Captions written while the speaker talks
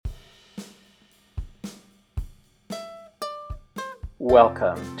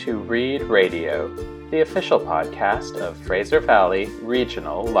Welcome to Read Radio, the official podcast of Fraser Valley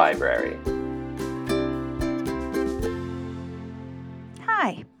Regional Library.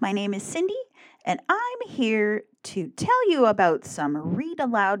 Hi, my name is Cindy, and I'm here to tell you about some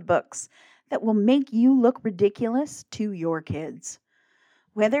read-aloud books that will make you look ridiculous to your kids.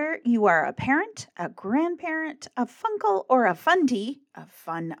 Whether you are a parent, a grandparent, a funkle or a funtie, a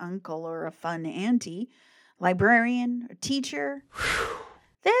fun uncle or a fun auntie, librarian, or teacher,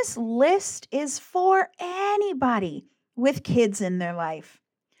 this list is for anybody with kids in their life.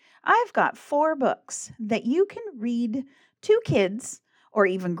 I've got 4 books that you can read to kids or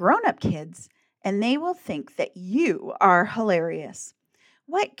even grown-up kids, and they will think that you are hilarious.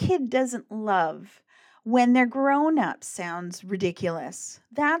 What kid doesn't love when their grown-up sounds ridiculous?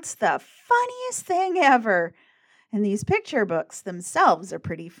 That's the funniest thing ever. And these picture books themselves are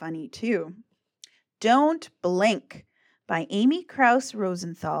pretty funny too. Don't Blink by Amy Krouse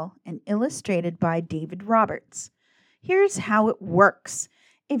Rosenthal and illustrated by David Roberts. Here's how it works.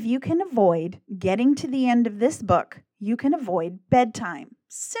 If you can avoid getting to the end of this book, you can avoid bedtime.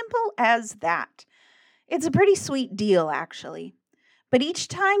 Simple as that. It's a pretty sweet deal, actually. But each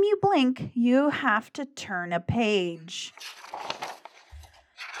time you blink, you have to turn a page.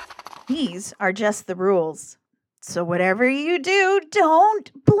 These are just the rules. So whatever you do,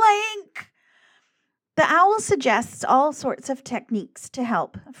 don't blink. The owl suggests all sorts of techniques to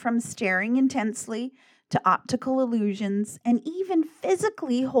help, from staring intensely to optical illusions and even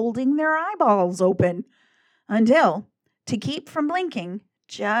physically holding their eyeballs open. Until, to keep from blinking,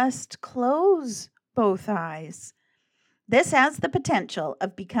 just close both eyes. This has the potential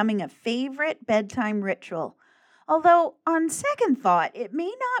of becoming a favorite bedtime ritual, although on second thought, it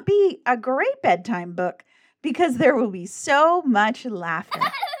may not be a great bedtime book because there will be so much laughter.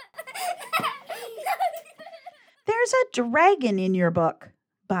 There's a Dragon in Your Book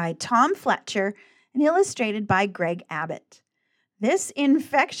by Tom Fletcher and illustrated by Greg Abbott. This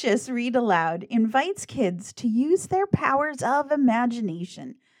infectious read-aloud invites kids to use their powers of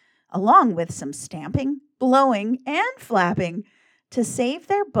imagination, along with some stamping, blowing, and flapping, to save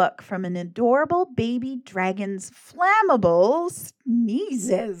their book from an adorable baby dragon's flammable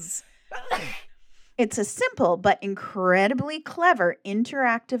sneezes. It's a simple but incredibly clever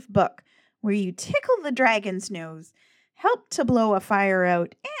interactive book where you tickle the dragon's nose, help to blow a fire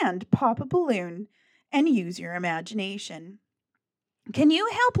out, and pop a balloon, and use your imagination. Can you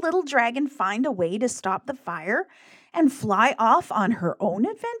help Little Dragon find a way to stop the fire and fly off on her own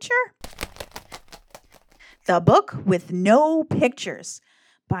adventure? The Book with No Pictures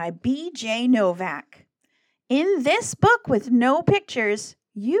by B.J. Novak. In this book with no pictures,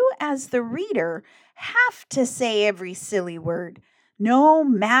 you as the reader have to say every silly word, no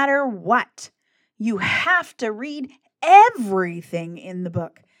matter what. You have to read everything in the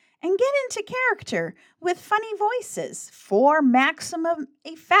book and get into character with funny voices for maximum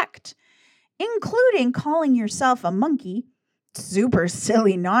effect, including calling yourself a monkey, super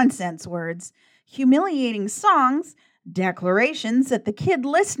silly nonsense words, humiliating songs, declarations that the kid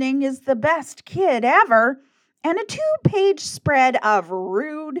listening is the best kid ever, and a 2-page spread of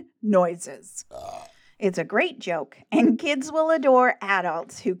rude noises. It's a great joke, and kids will adore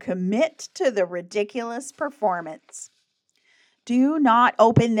adults who commit to the ridiculous performance. Do Not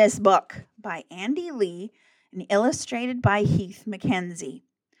Open This Book by Andy Lee and illustrated by Heath Mackenzie.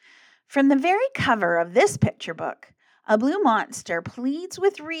 From the very cover of this picture book, a blue monster pleads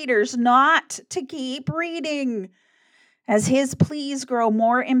with readers not to keep reading. As his pleas grow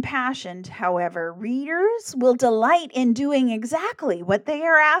more impassioned, however, readers will delight in doing exactly what they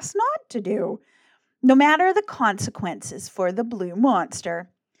are asked not to do, no matter the consequences for the blue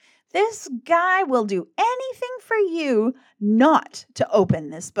monster. This guy will do anything for you not to open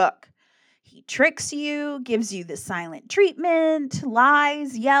this book. He tricks you, gives you the silent treatment,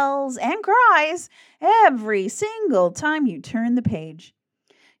 lies, yells, and cries every single time you turn the page.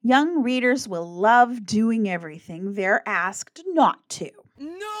 Young readers will love doing everything they're asked not to.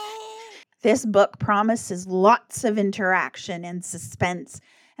 No! This book promises lots of interaction and suspense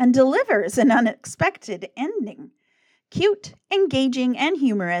and delivers an unexpected ending. Cute, engaging, and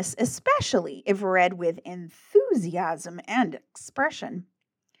humorous, especially if read with enthusiasm and expression.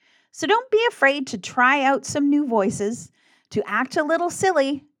 So don't be afraid to try out some new voices, to act a little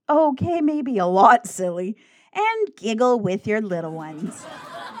silly, okay, maybe a lot silly, and giggle with your little ones.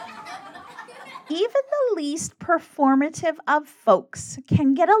 Even the least performative of folks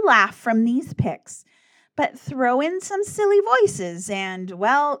can get a laugh from these picks, but throw in some silly voices and,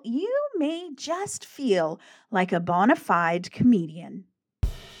 well, you may just feel like a bona fide comedian.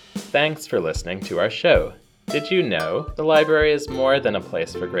 Thanks for listening to our show. Did you know the library is more than a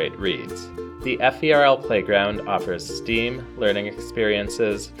place for great reads? The FERL Playground offers STEAM learning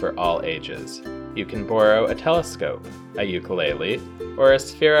experiences for all ages. You can borrow a telescope, a ukulele, or a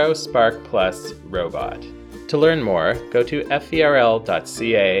Sphero Spark Plus robot. To learn more, go to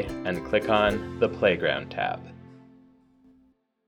ferl.ca and click on the Playground tab.